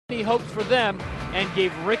He hopes for them and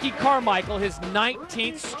gave Ricky Carmichael his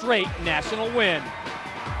 19th straight national win.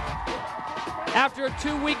 After a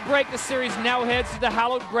 2-week break, the series now heads to the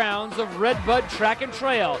hallowed grounds of Red-Bud Track and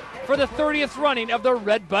Trail for the 30th running of the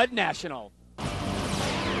Red-Bud National.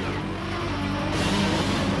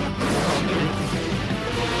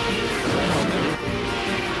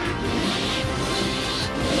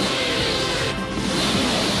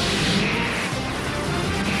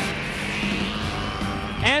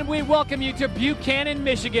 And we welcome you to Buchanan,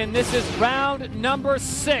 Michigan. This is round number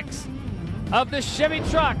 6 of the Chevy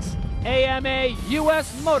Trucks AMA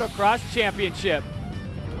U.S. Motocross Championship.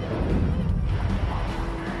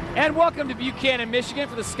 And welcome to Buchanan, Michigan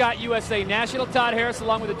for the Scott USA National. Todd Harris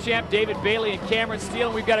along with the champ David Bailey and Cameron Steele.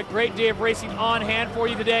 And we've got a great day of racing on hand for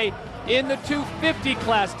you today in the 250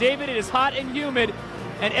 class. David, it is hot and humid,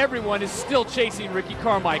 and everyone is still chasing Ricky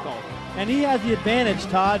Carmichael. And he has the advantage,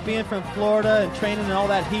 Todd, being from Florida and training in all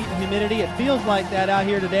that heat and humidity. It feels like that out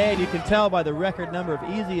here today, and you can tell by the record number of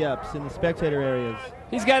easy-ups in the spectator areas.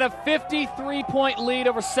 He's got a 53-point lead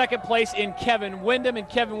over second place in Kevin Windham, and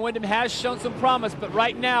Kevin Windham has shown some promise, but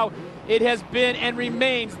right now it has been and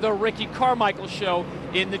remains the Ricky Carmichael show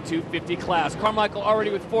in the 250 class. Carmichael already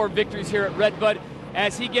with 4 victories here at Red-Bud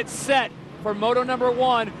as he gets set for Moto number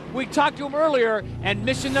 1. We talked to him earlier, and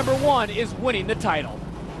mission number 1 is winning the title.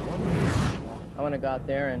 I want to go out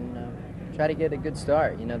there and try to get a good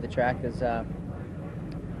start. You know, the track is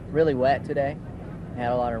really wet today.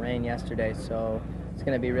 Had a lot of rain yesterday, so it's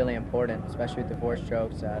going to be really important, especially with the 4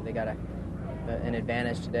 strokes. They got an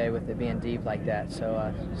advantage today with it being deep like that.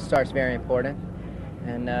 So start's very important,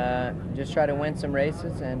 and just try to win some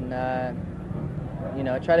races and you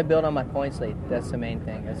know, try to build on my points lead. That's the main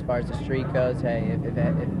thing. As far as the streak goes, hey,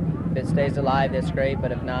 if it stays alive, that's great.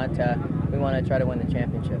 But if not, we want to try to win the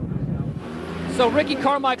championship. So Ricky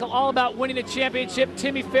Carmichael all about winning the championship.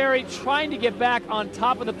 Timmy Ferry trying to get back on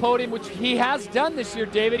top of the podium, which he has done this year,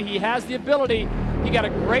 David. He has the ability. He got a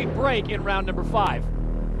great break in round number 5.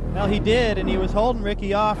 Well, he did, and he was holding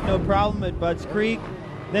Ricky off, no problem at Budds Creek.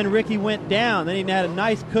 Then Ricky went down. Then he had a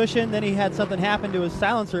nice cushion. Then he had something happen to his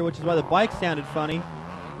silencer, which is why the bike sounded funny.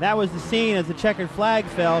 That was the scene as the checkered flag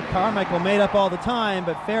fell. Carmichael made up all the time,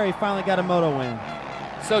 but Ferry finally got a moto win.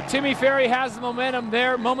 So Timmy Ferry has the momentum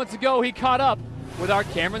there. Moments ago, he caught up with our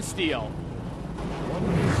Cameron Steele.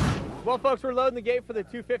 Well, folks, we're loading the gate for the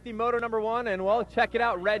 250 Moto number 1, and well, check it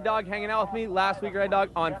out. Red Dog hanging out with me. Last week, Red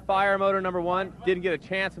Dog on fire Moto number 1. Didn't get a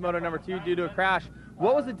chance in Moto number 2 due to a crash.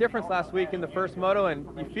 What was the difference last week in the first Moto, and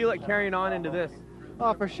you feel it carrying on into this?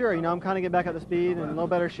 Oh, for sure. You know, I'm kind of getting back up to speed and in a little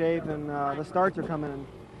better shape, and the starts are coming in.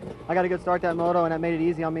 I got a good start that moto, and that made it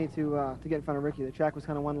easy on me to get in front of Ricky. The track was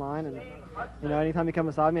kind of one line, and you know, anytime he come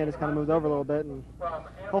beside me, I just kind of moved over a little bit, and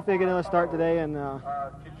hopefully I get another start today and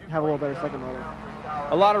have a little better second moto.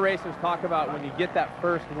 A lot of racers talk about when you get that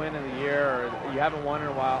first win of the year, or you haven't won in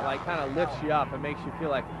a while, like kind of lifts you up and makes you feel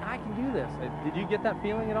like, I can do this. Did you get that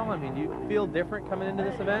feeling at all? I mean, do you feel different coming into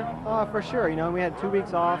this event? For sure. You know, we had 2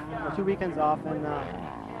 weeks off, or 2 weekends off, and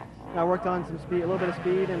I worked on some speed, a little bit of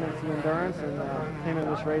speed and then some endurance, and came into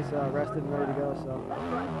this race rested and ready to go.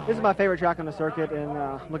 So this is my favorite track on the circuit, and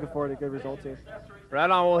looking forward to good results here. Right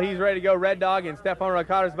on. Well, he's ready to go. Red Dog and Stefan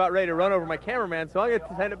Ricardo is about ready to run over my cameraman, so I'll get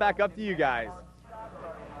to send it back up to you guys.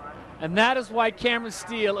 And that is why Cameron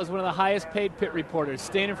Steele is one of the highest paid pit reporters,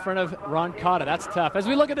 staying in front of Ron Cotta. That's tough. As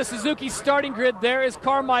we look at the Suzuki starting grid, there is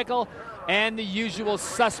Carmichael and the usual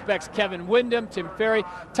suspects, Kevin Windham, Tim Ferry.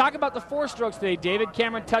 Talk about the 4 strokes today, David.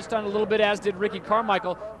 Cameron touched on it a little bit, as did Ricky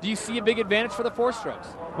Carmichael. Do you see a big advantage for the 4 strokes?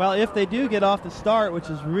 Well, if they do get off the start, which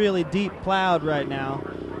is really deep plowed right now,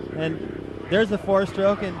 and there's the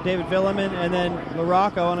 4-stroke and David Villeman, and then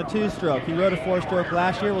Larocco on a 2-stroke. He rode a 4-stroke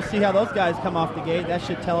last year. We'll see how those guys come off the gate. That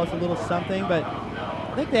should tell us a little something, but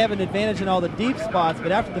I think they have an advantage in all the deep spots,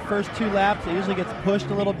 but after the first 2 laps, it usually gets pushed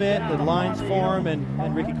a little bit, the lines form,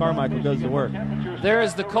 and Ricky Carmichael goes to work. There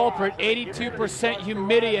is the culprit, 82%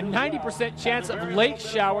 humidity and 90% chance of late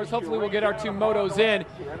showers. Hopefully we'll get our 2 motos in.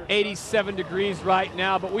 87 degrees right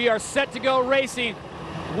now, but we are set to go racing.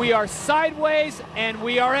 We are sideways, and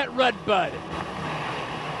we are at Red-Bud.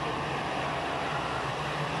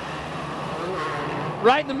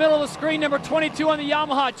 Right in the middle of the screen, number 22 on the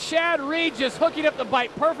Yamaha, Chad Reed just hooking up the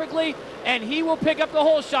bike perfectly, and he will pick up the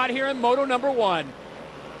whole shot here in Moto number 1.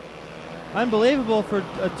 Unbelievable for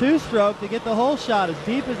a 2-stroke to get the whole shot. As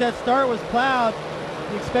deep as that start was plowed,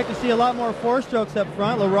 you expect to see a lot more 4-strokes up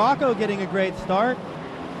front. Larocco getting a great start.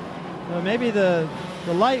 Maybe the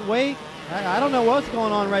lightweight. I don't know what's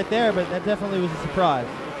going on right there, but that definitely was a surprise.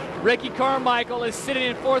 Ricky Carmichael is sitting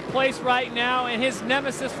in 4th place right now, and his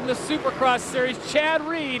nemesis from the Supercross Series, Chad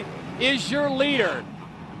Reed, is your leader.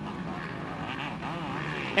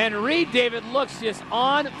 And Reed, David, looks just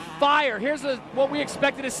on fire. Here's what we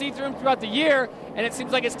expected to see through him throughout the year, and it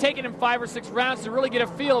seems like it's taken him 5 or 6 rounds to really get a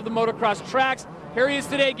feel of the motocross tracks. Here he is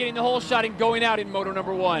today getting the whole shot and going out in moto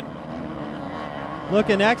number 1.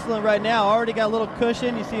 Looking excellent right now. Already got a little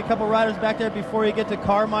cushion. You see a couple riders back there before you get to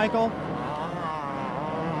Carmichael.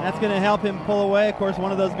 That's going to help him pull away. Of course,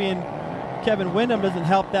 one of those being Kevin Windham doesn't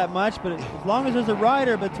help that much, but as long as there's a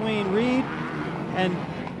rider between Reed and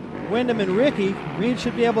Windham and Ricky, Reed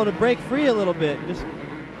should be able to break free a little bit. Just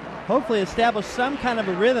hopefully establish some kind of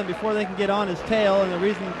a rhythm before they can get on his tail. And the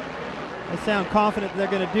reason I sound confident they're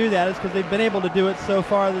going to do that is because they've been able to do it so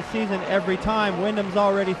far this season every time. Windham's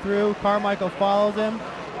already through. Carmichael follows him.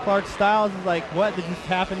 Clark Stiles is like, what did just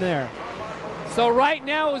happen there? So right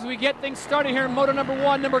now, as we get things started here in moto number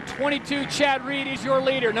 1, number 22, Chad Reed is your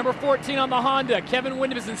leader. Number 14 on the Honda, Kevin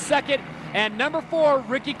Windham is in second. And number 4,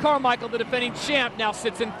 Ricky Carmichael, the defending champ, now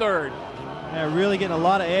sits in third. Yeah, really getting a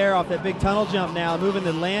lot of air off that big tunnel jump now, moving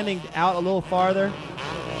the landing out a little farther.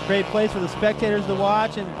 Great place for the spectators to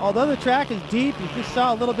watch. And although the track is deep, you just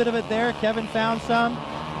saw a little bit of it there. Kevin found some.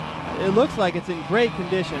 It looks like it's in great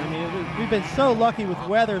condition. I mean, we've been so lucky with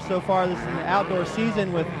weather so far this in the outdoor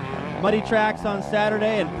season, with muddy tracks on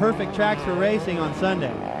Saturday and perfect tracks for racing on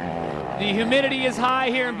Sunday. The humidity is high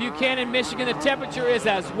here in Buchanan, Michigan. The temperature is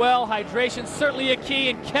as well. Hydration certainly a key,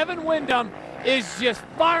 and Kevin Windham is just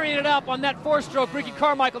firing it up on that 4-stroke. Ricky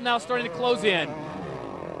Carmichael now starting to close in.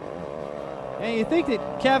 And you think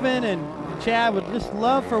that Kevin and Chad would just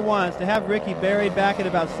love for once to have Ricky buried back at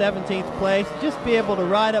about 17th place, just be able to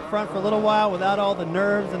ride up front for a little while without all the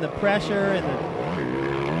nerves and the pressure and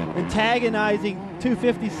the antagonizing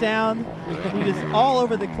 250 sound. He just all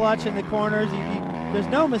over the clutch in the corners. There's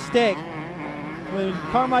no mistake. When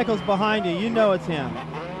Carmichael's behind you, you know it's him.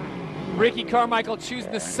 Ricky Carmichael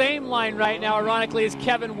choosing the same line right now, ironically, as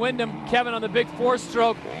Kevin Windham. Kevin on the big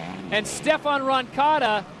 4-stroke. And Stefan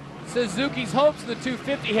Roncada, Suzuki's hopes in the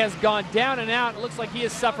 250, has gone down and out. It looks like he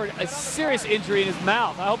has suffered a serious injury in his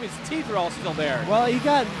mouth. I hope his teeth are all still there. Well, he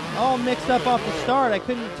got all mixed up off the start. I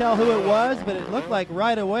couldn't tell who it was, but it looked like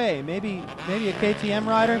right away. Maybe a KTM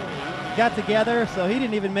rider got together, so he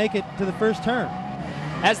didn't even make it to the first turn.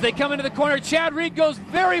 As they come into the corner, Chad Reed goes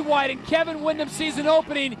very wide, and Kevin Windham sees an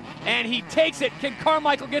opening, and he takes it. Can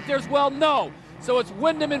Carmichael get there as well? No. So it's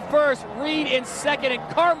Windham in first, Reed in second,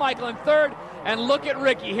 and Carmichael in third. And look at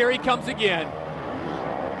Ricky. Here he comes again.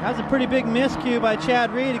 That was a pretty big miscue by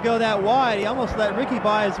Chad Reed to go that wide. He almost let Ricky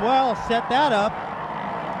by as well, set that up.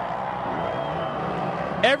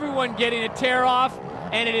 Everyone getting a tear off,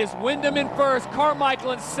 and it is Windham in first,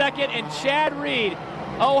 Carmichael in second, and Chad Reed.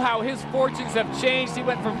 Oh, how his fortunes have changed. He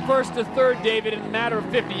went from first to third, David, in a matter of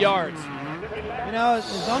 50 yards. You know,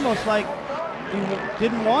 it's almost like he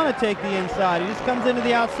didn't want to take the inside. He just comes into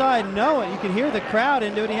the outside, know it. You can hear the crowd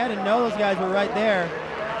into it. He had to know those guys were right there.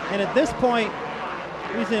 And at this point,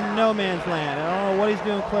 he's in no man's land. I don't know what he's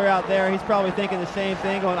doing clear out there. He's probably thinking the same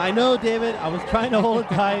thing, going, I know, David, I was trying to hold it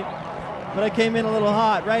tight, but I came in a little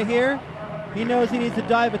hot. Right here, he knows he needs to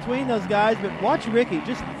dive between those guys, but watch Ricky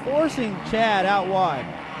just forcing Chad out wide.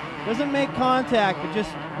 Doesn't make contact, but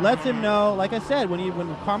just lets him know, like I said,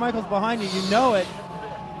 when Carmichael's behind you, you know it.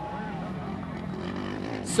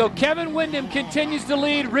 So Kevin Windham continues to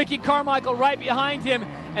lead, Ricky Carmichael right behind him,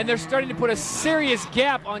 and they're starting to put a serious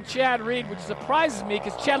gap on Chad Reed, which surprises me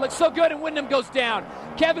because Chad looks so good and Windham goes down.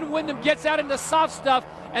 Kevin Windham gets out into soft stuff,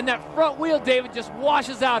 and that front wheel, David, just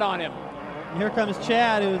washes out on him. Here comes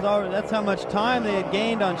Chad, that's how much time they had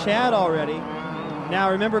gained on Chad already.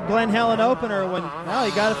 Now remember Glen Helen opener when, well,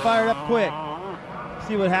 he got it fired up quick.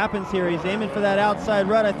 See what happens here. He's aiming for that outside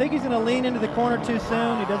rut. I think he's going to lean into the corner too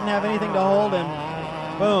soon. He doesn't have anything to hold him.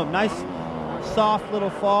 Boom, nice soft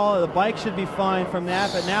little fall. The bike should be fine from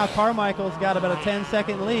that, but now Carmichael's got about a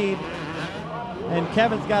 10-second lead, and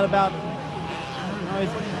Kevin's got about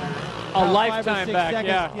a lifetime back,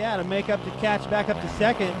 seconds, yeah, to make up to catch back up to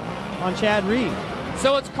second on Chad Reed.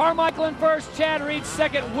 So it's Carmichael in first, Chad Reed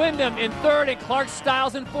second, Windham in third, and Clark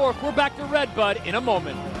Stiles in fourth. We're back to Red-Bud in a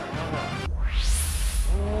moment.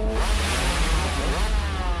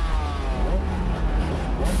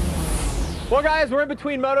 Well, guys, we're in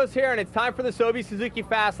between motos here, and it's time for the Sobe Suzuki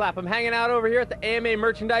Fast Lap. I'm hanging out over here at the AMA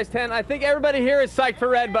merchandise tent. I think everybody here is psyched for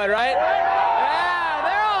Red-Bud, right? Yeah,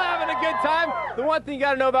 they're all having a good time. The one thing you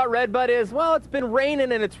got to know about Red-Bud is, well, it's been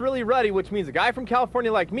raining and it's really rutty, which means a guy from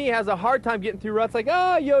California like me has a hard time getting through ruts like,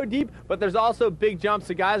 oh, yo, deep. But there's also big jumps,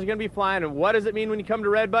 so guys are going to be flying. And what does it mean when you come to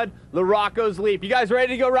Red-Bud? Larocco's Leap. You guys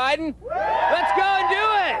ready to go riding? Let's go and do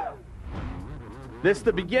it! This is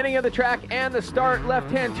the beginning of the track and the start.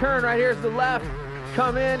 Left-hand turn right here is the left.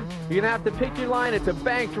 come in, you're going to have to pick your line. It's a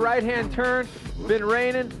banked right-hand turn. Been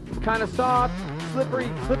raining, kind of soft,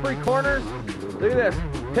 slippery corners. Look at this.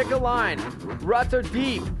 Pick a line. Ruts are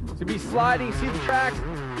deep. To be sliding, see the tracks.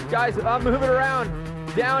 Guys, I'm moving around.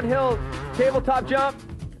 Downhill, tabletop jump.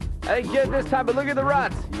 I didn't get it this time, but look at the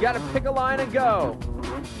ruts. You got to pick a line and go.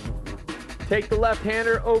 Take the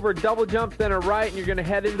left-hander over double jump, then a right, and you're going to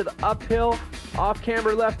head into the uphill.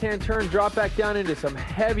 Off-camber left-hand turn, drop back down into some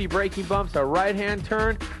heavy braking bumps. A right-hand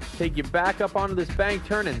turn, take you back up onto this bank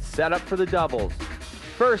turn and set up for the doubles.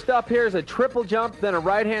 First up here is a triple jump, then a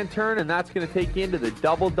right-hand turn, and that's going to take you into the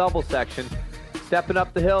double-double section. Stepping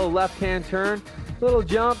up the hill, left-hand turn, little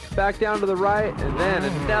jump, back down to the right, and then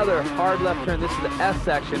another hard left turn. This is the S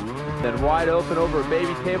section. Then wide open over a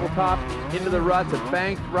baby tabletop, into the ruts, a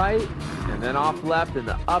banked right, and then off left in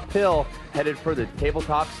the uphill, headed for the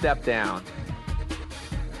tabletop step down.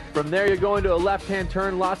 From there, you're going to a left-hand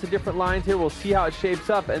turn, lots of different lines here. We'll see how it shapes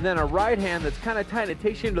up. And then a right hand that's kind of tight. It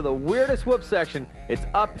takes you into the weirdest whoop section. It's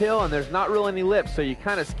uphill, and there's not really any lips, so you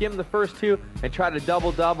kind of skim the first two and try to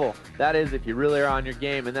double-double. That is if you really are on your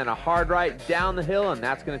game. And then a hard right down the hill, and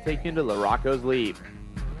that's going to take you into LaRocco's leap.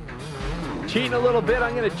 Cheating a little bit,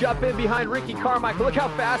 I'm going to jump in behind Ricky Carmichael. Look how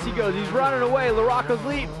fast he goes. He's running away. LaRocco's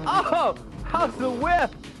leap. Oh, how's the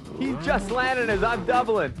whip? He's just landing as I'm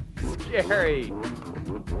doubling. Scary.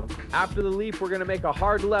 After the leap, we're going to make a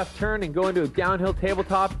hard left turn and go into a downhill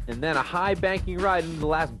tabletop and then a high banking ride into the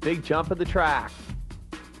last big jump of the track.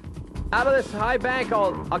 Out of this high bank,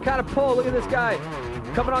 I'll kind of pull. Look at this guy.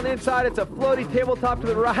 Coming on the inside, it's a floaty tabletop to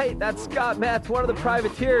the right. That's Scott Metz, one of the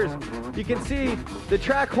privateers. You can see the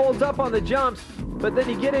track holds up on the jumps, but then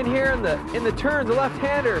you get in here in the turns, the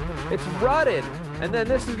left-hander, it's rutted. And then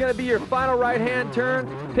this is going to be your final right-hand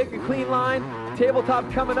turn. Pick a clean line. Tabletop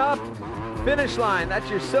coming up. Finish line. That's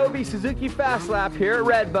your Sobe Suzuki Fast Lap here at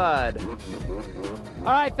Red-Bud.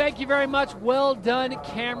 All right, thank you very much. Well done,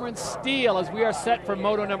 Cameron Steele, as we are set for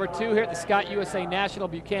Moto number 2 here at the Scott USA National,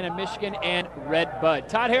 Buchanan, Michigan, and Red-Bud.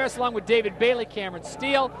 Todd Harris along with David Bailey, Cameron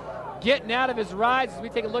Steele, getting out of his rides as we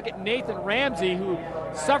take a look at Nathan Ramsey, who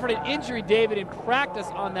suffered an injury, David, in practice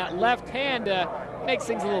on that left hand. Makes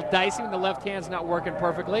things a little dicey when the left hand's not working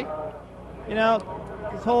perfectly. You know,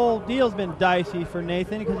 this whole deal's been dicey for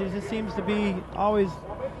Nathan because he just seems to be always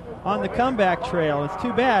on the comeback trail. It's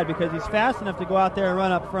too bad because he's fast enough to go out there and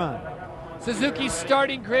run up front. Suzuki's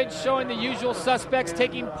starting grid showing the usual suspects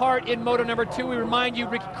taking part in Moto number 2. We remind you,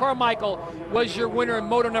 Ricky Carmichael was your winner in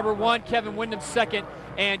Moto number 1, Kevin Windham second,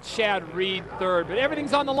 and Chad Reed third. But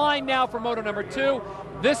everything's on the line now for Moto number 2.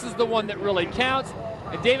 This is the one that really counts.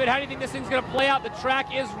 And David, how do you think this thing's going to play out? The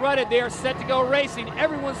track is rutted. They are set to go racing.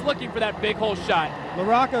 Everyone's looking for that big hole shot.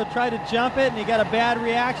 LaRocco tried to jump it, and he got a bad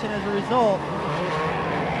reaction as a result.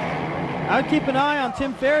 I would keep an eye on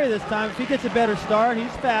Tim Ferry this time. If he gets a better start,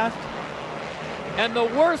 he's fast. And the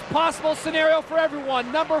worst possible scenario for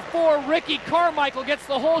everyone, number 4, Ricky Carmichael gets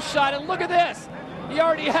the hole shot. And look at this. He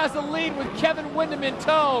already has the lead with Kevin Windham in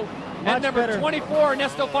tow. And number 24,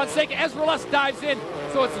 Ernesto Fonseca. Ezra Luss dives in,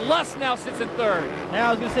 so it's Luss now sits in third. Yeah, I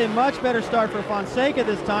was going to say much better start for Fonseca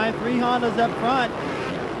this time. 3 Hondas up front,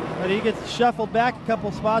 but he gets shuffled back a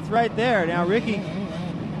couple spots right there. Now Ricky,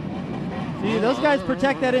 see, those guys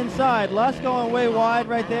protect that inside. Luss going way wide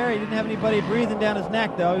right there. He didn't have anybody breathing down his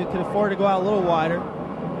neck, though. He could afford to go out a little wider.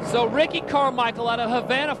 So Ricky Carmichael out of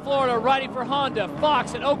Havana, Florida, riding for Honda.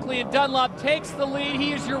 Fox and Oakley and Dunlop takes the lead.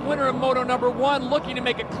 He is your winner of Moto number 1, looking to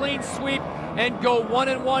make a clean sweep and go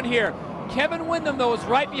 1-1 here. Kevin Windham, though, is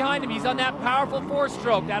right behind him. He's on that powerful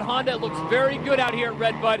 4-stroke. That Honda looks very good out here at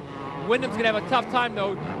Red-Bud. Wyndham's going to have a tough time,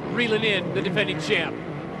 though, reeling in the defending champ.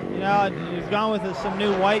 You know, he's gone with some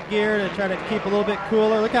new white gear to try to keep a little bit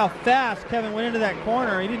cooler. Look how fast Kevin went into that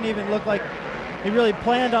corner. He didn't even look like he really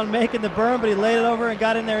planned on making the berm, but he laid it over and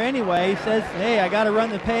got in there anyway. He says, hey, I got to run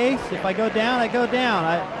the pace. If I go down, I go down.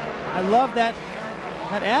 I love that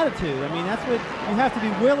attitude. I mean, that's what you have to be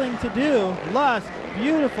willing to do. Luss,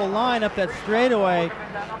 beautiful line up that straightaway,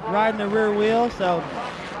 riding the rear wheel. So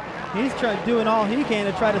he's doing all he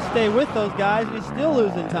can to try to stay with those guys, and he's still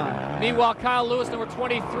losing time. Meanwhile, Kyle Lewis, number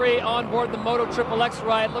 23, on board the Moto XXX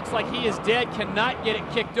ride. Looks like he is dead, cannot get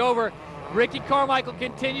it kicked over. Ricky Carmichael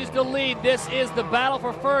continues to lead. This is the battle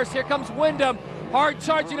for first. Here comes Windham, hard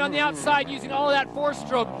charging on the outside, using all of that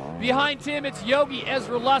 4-stroke. Behind him, it's Yogi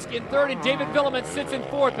Ezra Lusk in third, and David Villeman sits in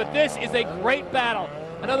fourth. But this is a great battle.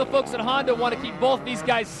 I know the folks at Honda want to keep both these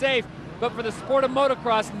guys safe, but for the sport of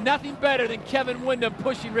motocross, nothing better than Kevin Windham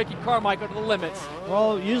pushing Ricky Carmichael to the limits.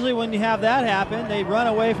 Well, usually when you have that happen, they run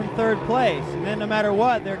away from third place, and then no matter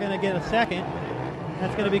what, they're going to get a second.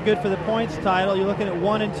 That's going to be good for the points title. You're looking at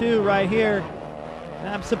 1 and 2 right here. And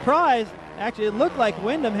I'm surprised actually, it looked like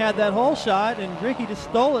Wyndham had that whole shot, and Ricky just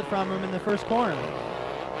stole it from him in the first corner.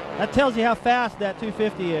 That tells you how fast that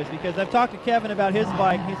 250 is, because I've talked to Kevin about his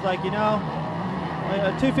bike. He's like, you know,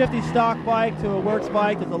 a 250 stock bike to a works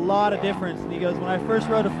bike, there's a lot of difference. And he goes, when I first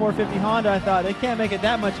rode a 450 Honda, I thought they can't make it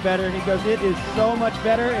that much better. And he goes, it is so much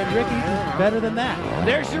better, and Ricky is better than that.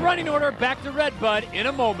 There's your running order. Back to Red-Bud in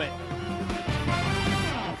a moment.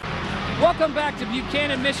 Welcome back to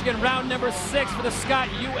Buchanan, Michigan, round number 6 for the Scott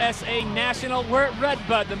USA National. We're at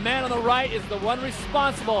Red-Bud. The man on the right is the one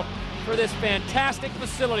responsible for this fantastic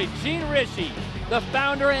facility, Gene Rishi, the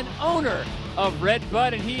founder and owner of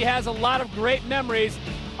Red-Bud, and he has a lot of great memories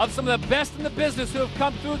of some of the best in the business who have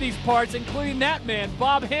come through these parts, including that man,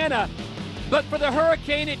 Bob Hanna. But for the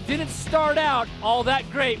Hurricane, it didn't start out all that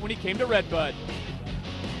great when he came to Red-Bud.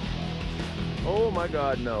 Oh my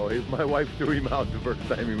God, no. My wife threw him out the first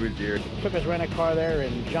time he was here. Took his rent-a-car there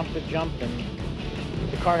and jumped the jump,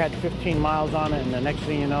 and the car had 15 miles on it, and the next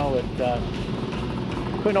thing you know, it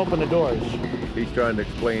couldn't open the doors. He's trying to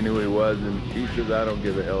explain who he was, and he says, I don't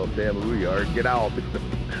give a hell damn who you are, get out.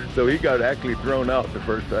 So he got actually thrown out the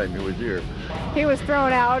first time he was here. He was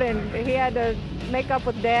thrown out, and he had to make up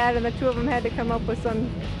with Dad, and the two of them had to come up with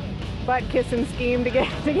some butt-kissing scheme to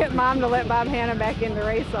get Mom to let Bob Hanna back in the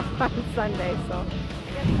race on Sunday. So.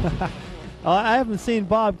 Well, I haven't seen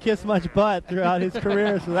Bob kiss much butt throughout his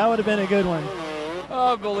career, so that would have been a good one.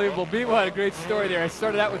 Unbelievable. Beaver had a great story there. I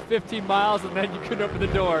started out with 15 miles, and then you couldn't open the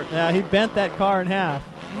door. Yeah, he bent that car in half.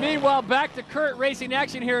 Meanwhile, back to current racing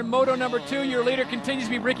action here in Moto number 2. Your leader continues to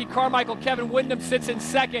be Ricky Carmichael. Kevin Wyndham sits in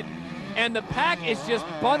second, and the pack is just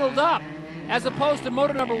bundled up. As opposed to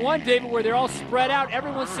Moto number 1, David, where they're all spread out.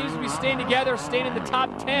 Everyone seems to be staying together, staying in the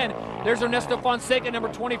top 10. There's Ernesto Fonseca,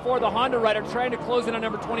 number 24, the Honda rider, trying to close in on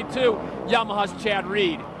number 22, Yamaha's Chad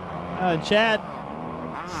Reed. Chad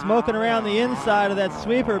smoking around the inside of that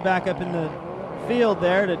sweeper back up in the field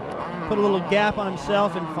there to put a little gap on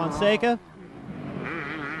himself and Fonseca.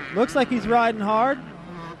 Looks like he's riding hard,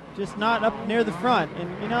 just not up near the front.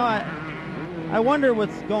 And, you know, I wonder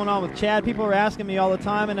what's going on with Chad. People are asking me all the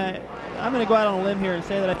time, and I'm going to go out on a limb here and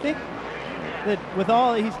say that I think that with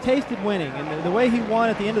all, he's tasted winning, and the way he won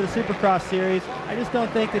at the end of the Supercross series, I just don't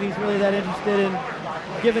think that he's really that interested in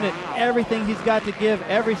giving it everything he's got to give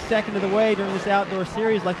every second of the way during this outdoor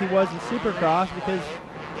series like he was in Supercross, because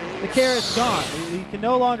the carrot's gone. He can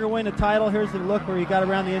no longer win a title. Here's the look where he got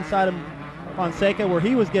around the inside of Fonseca where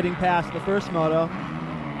he was getting past the first moto.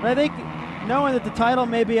 But I think knowing that the title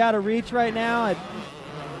may be out of reach right now, I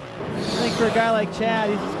think for a guy like Chad,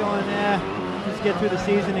 he's just going, just get through the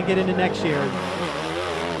season and get into next year.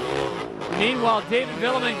 Meanwhile, David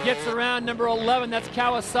Villeman gets around number 11. That's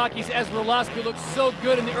Kawasaki's Ezra Lusk, who looks so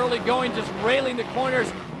good in the early going, just railing the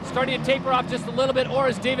corners, starting to taper off just a little bit, or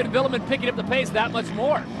is David Villeman picking up the pace that much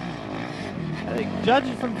more? I think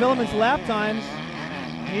judging from Villeman's lap times,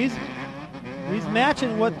 he's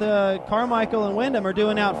matching what the Carmichael and Wyndham are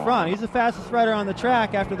doing out front. He's the fastest rider on the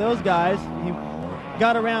track after those guys. He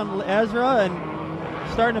got around Ezra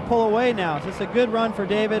and starting to pull away now. So it's a good run for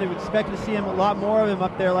David. I would expect to see him a lot more of him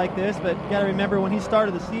up there like this, but you got to remember when he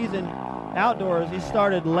started the season outdoors, he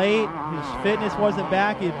started late. His fitness wasn't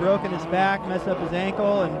back. He had broken his back, messed up his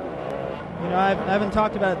ankle, and you know, I haven't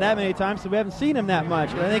talked about it that many times, so we haven't seen him that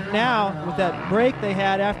much. But I think now, with that break they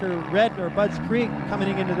had after Bud's Creek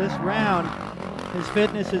coming into this round, his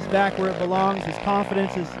fitness is back where it belongs. His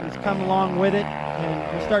confidence has come along with it,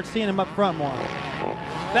 and we'll start seeing him up front more.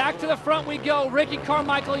 Back to the front we go. Ricky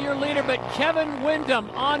Carmichael, your leader, but Kevin Wyndham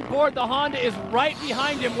on board the Honda is right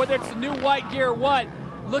behind him, whether it's the new white gear or what,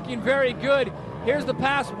 looking very good. Here's the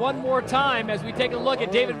pass one more time as we take a look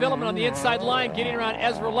at David Villeman on the inside line, getting around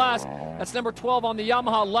Ezra Lusk. That's number 12 on the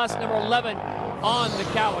Yamaha, Lusk number 11 on the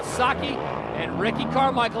Kawasaki. And Ricky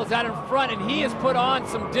Carmichael is out in front, and he has put on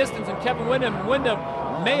some distance, and Kevin Wyndham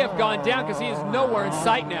may have gone down because he is nowhere in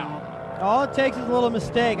sight now. All it takes is a little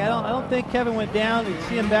mistake. I don't think Kevin went down. You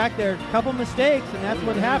see him back there. A couple mistakes, and that's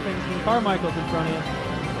what happens when Carmichael's in front of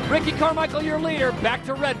you. Ricky Carmichael, your leader. Back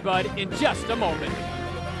to Red-Bud in just a moment.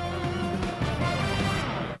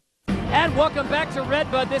 And welcome back to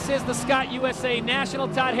Red-Bud. This is the Scott USA National.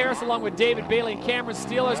 Todd Harris along with David Bailey and Cameron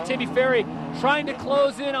Steelers. Timmy Ferry trying to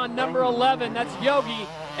close in on number 11. That's Yogi.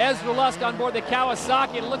 Ezra Lusk on board the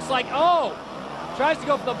Kawasaki. It looks like, tries to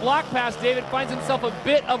go for the block pass. David finds himself a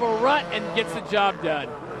bit of a rut and gets the job done.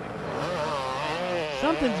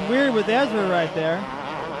 Something's weird with Ezra right there.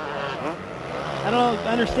 I don't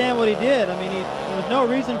understand what he did. I mean, there was no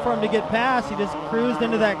reason for him to get past. He just cruised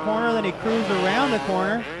into that corner, then he cruised around the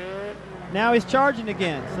corner. Now he's charging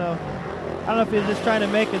again. So I don't know if he's just trying to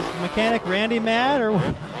make his mechanic Randy mad or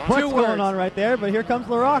what's going on right there, but here comes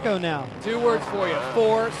LaRocco now. 2 words for you,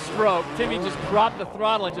 4-stroke. Timmy just dropped the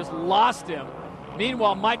throttle and just lost him.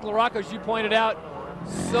 Meanwhile, Mike LaRocco, as you pointed out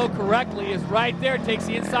so correctly, is right there, takes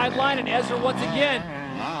the inside line, and Ezra once again.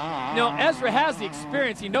 You know, Ezra has the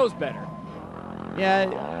experience, he knows better. Yeah,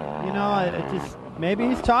 you know, it just maybe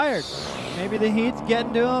he's tired. Maybe the heat's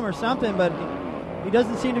getting to him or something, but he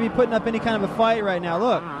doesn't seem to be putting up any kind of a fight right now.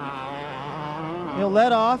 Look, he'll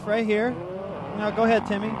let off right here. Now go ahead,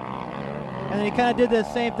 Timmy. And then he kind of did the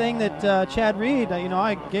same thing that Chad Reed. You know,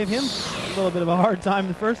 I gave him a little bit of a hard time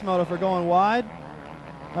the first moto for going wide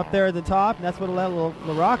up there at the top, and that's what let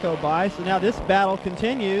LaRocco by. So now this battle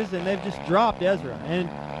continues, and they've just dropped Ezra. And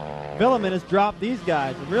Villeman has dropped these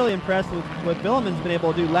guys. I'm really impressed with what Villeman's been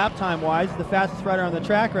able to do lap time-wise. The fastest rider on the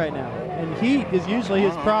track right now. And heat is usually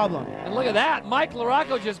his problem. And look at that. Mike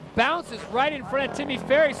LaRocco just bounces right in front of Timmy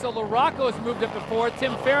Ferry. So LaRocco has moved up to 4th,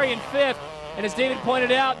 Tim Ferry in 5th. And as David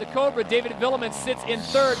pointed out, the Cobra, David Villeman, sits in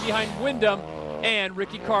 3rd behind Wyndham and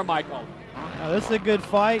Ricky Carmichael. Now this is a good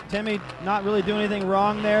fight. Timmy not really doing anything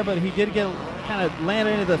wrong there, but he did get kind of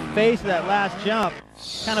landed into the face of that last jump.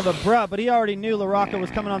 Kind of abrupt, but he already knew LaRocco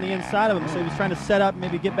was coming on the inside of him, so he was trying to set up and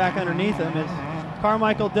maybe get back underneath him as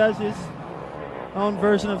Carmichael does his own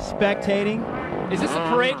version of spectating. Is this a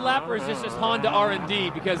parade lap or is this just Honda R&D?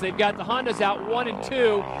 Because they've got the Hondas out 1 and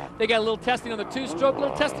 2. They got a little testing on the 2-stroke, a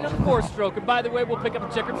little testing on the 4-stroke. And by the way, we'll pick up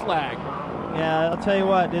a checkered flag. Yeah, I'll tell you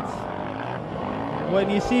what, it's when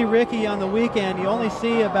you see Ricky on the weekend, you only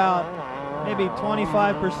see about maybe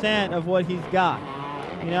 25% of what he's got.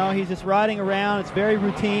 You know, he's just riding around. It's very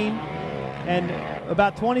routine. And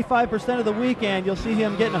about 25% of the weekend, you'll see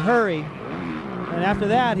him get in a hurry. And after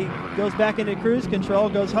that, he goes back into cruise control,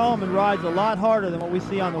 goes home, and rides a lot harder than what we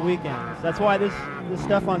see on the weekends. That's why this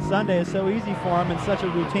stuff on Sunday is so easy for him and such a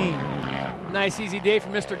routine. Nice, easy day for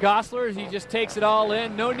Mr. Gosler. He just takes it all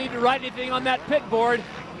in. No need to write anything on that pit board.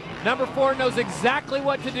 Number 4 knows exactly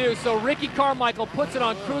what to do. So Ricky Carmichael puts it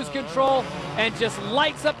on cruise control and just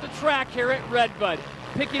lights up the track here at Red-Bud.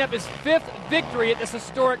 Picking up his 5th victory at this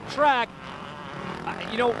historic track.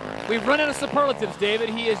 You know, we've run out of superlatives, David.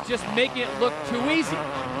 He is just making it look too easy.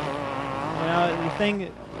 You know, the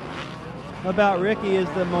thing about Ricky is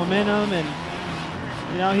the momentum, and,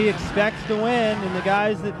 you know, he expects to win, and the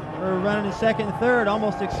guys that are running in 2nd and 3rd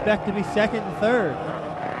almost expect to be 2nd and 3rd.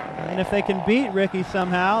 And if they can beat Ricky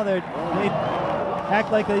somehow, they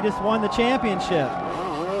act like they just won the championship.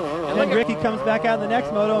 And then Ricky comes back out in the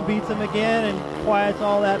next moto and beats him again and quiets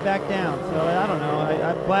all that back down. So I don't know.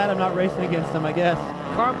 I'm glad I'm not racing against him, I guess.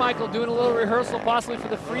 Carmichael doing a little rehearsal possibly for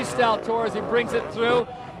the freestyle tour as he brings it through,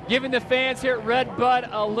 giving the fans here at Red-Bud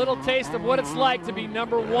a little taste of what it's like to be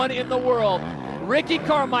number 1 in the world. Ricky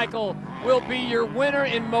Carmichael will be your winner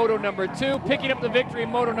in Moto number 2, picking up the victory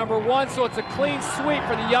in Moto number 1, so it's a clean sweep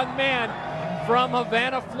for the young man from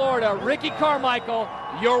Havana, Florida. Ricky Carmichael,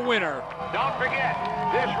 your winner. Don't forget,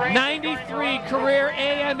 this race 93 career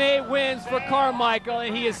AMA wins for Carmichael,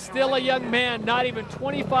 and he is still a young man, not even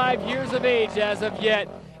 25 years of age as of yet.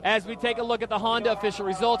 As we take a look at the Honda official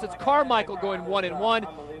results, it's Carmichael going 1 and 1.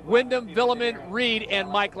 Wyndham, Villeman, Reed, and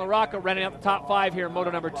Mike LaRocco rounding out the top 5 here in Moto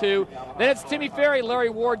number 2. Then it's Timmy Ferry, Larry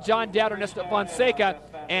Ward, John Dowd, Ernesto Fonseca,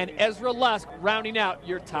 and Ezra Lusk rounding out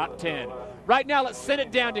your top 10. Right now, let's send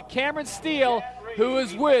it down to Cameron Steele, who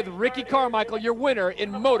is with Ricky Carmichael, your winner in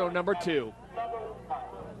Moto number 2.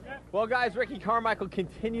 Well, guys, Ricky Carmichael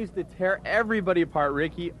continues to tear everybody apart.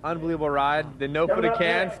 Ricky, unbelievable ride. The no-footed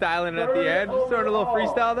can, styling it at the end. Just throwing a little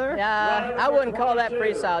freestyle there? Yeah, I wouldn't call that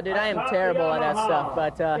freestyle, dude. I am terrible at that stuff.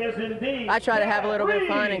 But I try to have a little bit of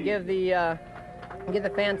fun and give the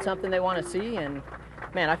fans something they want to see. And,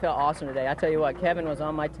 man, I felt awesome today. I tell you what, Kevin was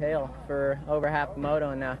on my tail for over half the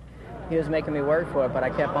moto, and he was making me work for it, but I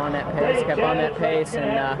kept on that pace, and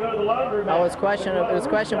it was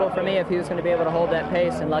questionable for me if he was going to be able to hold that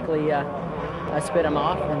pace, and luckily I spit him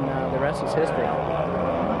off, and the rest was history.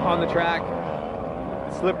 On the track,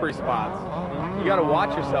 slippery spots. You got to watch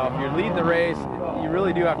yourself. You're leading the race. You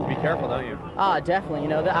really do have to be careful, don't you? Definitely. You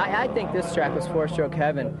know, I think this track was 4-stroke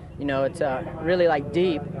heaven. You know, it's really like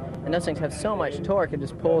deep. And those things have so much torque, it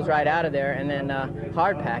just pulls right out of there. And then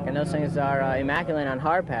hard pack, and those things are immaculate on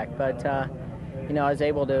hard pack. But, you know, I was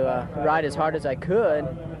able to ride as hard as I could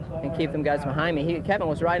and keep them guys behind me. Kevin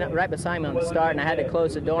was right beside me on the start, and I had to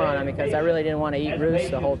close the door on him because I really didn't want to eat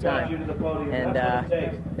roost the whole time. And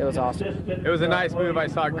it was awesome. It was a nice move. I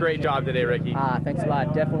saw. Great job today, Ricky. Thanks a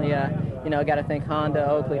lot. Definitely, you know, got to thank Honda,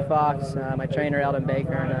 Oakley, Fox, my trainer, Eldon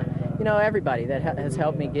Baker, and, you know, everybody that has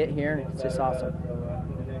helped me get here. It's just awesome.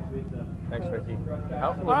 Thanks, Ricky.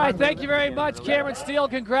 All right, thank you very much, Cameron Steele.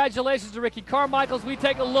 Congratulations to Ricky Carmichael as we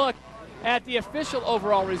take a look at the official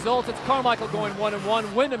overall results, it's Carmichael going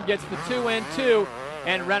 1-1. Wyndham gets the 2-2.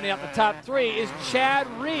 And rounding out the top 3 is Chad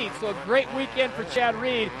Reed. So a great weekend for Chad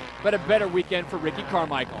Reed, but a better weekend for Ricky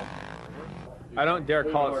Carmichael. I don't dare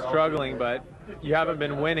call it struggling, but you haven't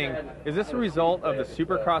been winning. Is this a result of the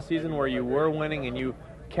Supercross season where you were winning and you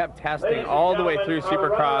kept testing all the way through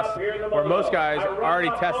Supercross, where most guys are already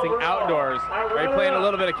testing outdoors? Are you playing a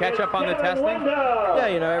little bit of catch up on the testing? Yeah,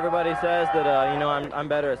 you know, everybody says that, you know, I'm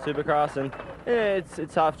better at Supercross, and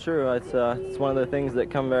it's half true. It's one of the things that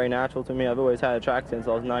come very natural to me. I've always had a track since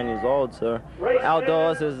I was 9 years old, so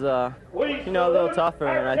outdoors is, you know, a little tougher,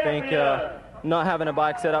 and I think not having a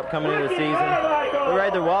bike set up coming into the season. We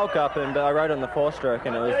rode the World Cup, and I rode on the 4-stroke,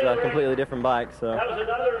 and it was a completely different bike, so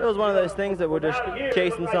it was one of those things that we're just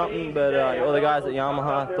chasing something, but all the guys at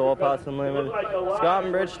Yamaha, Thor, Parts Unlimited, Scott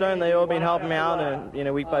and Bridgestone, they all been helping me out, and, you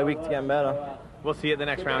know, week by week to getting better. We'll see you at the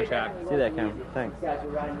next round, Chad. See you there, Cam. Thanks.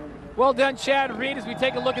 Well done, Chad Reed. As we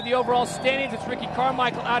take a look at the overall standings, it's Ricky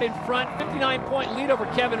Carmichael out in front, 59-point lead over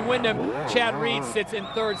Kevin Wyndham. Chad Reed sits in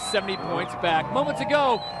third, 70 points back. Moments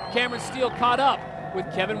ago, Cameron Steele caught up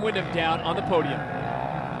with Kevin Wyndham down on the podium.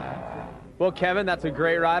 Well, Kevin, that's a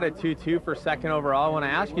great ride at 2-2 for second overall. I want to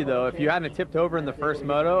ask you, though, if you hadn't tipped over in the first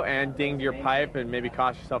moto and dinged your pipe and maybe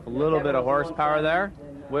cost yourself a little bit of horsepower there,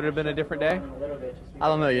 would it have been a different day? I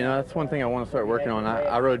don't know, you know, that's one thing I want to start working on.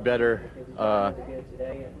 I rode better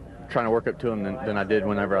trying to work up to him than I did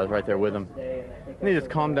whenever I was right there with him. And he just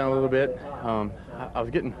calmed down a little bit. I was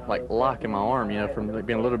getting like lock in my arm, you know, from like,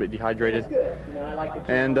 being a little bit dehydrated.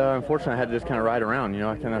 And unfortunately I had to just kind of ride around, you know.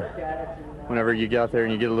 I kind of, whenever you get out there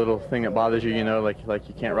and you get a little thing that bothers you, you know, like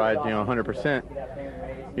you can't ride, you know, 100%,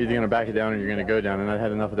 you're either going to back it down or you're going to go down. And I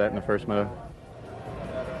had enough of that in the first moto.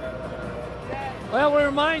 Well, we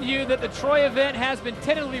remind you that the Troy event has been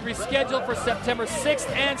tentatively rescheduled for September 6th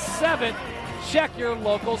and 7th. Check your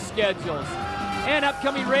local schedules. And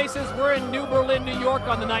upcoming races, we're in New Berlin, New York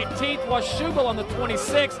on the 19th, Washougal on the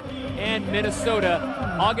 26th, and Minnesota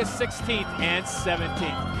August 16th and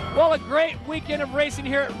 17th. Well, a great weekend of racing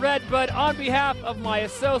here at Red-Bud. On behalf of my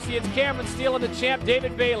associates, Cameron Steele and the champ,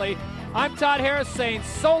 David Bailey, I'm Todd Harris saying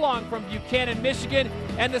so long from Buchanan, Michigan,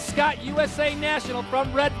 and the Scott USA National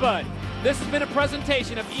from Red-Bud. This has been a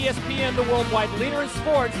presentation of ESPN, the worldwide leader in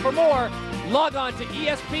sports. For more, log on to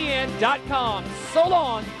ESPN.com. So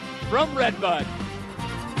long from Red-Bud.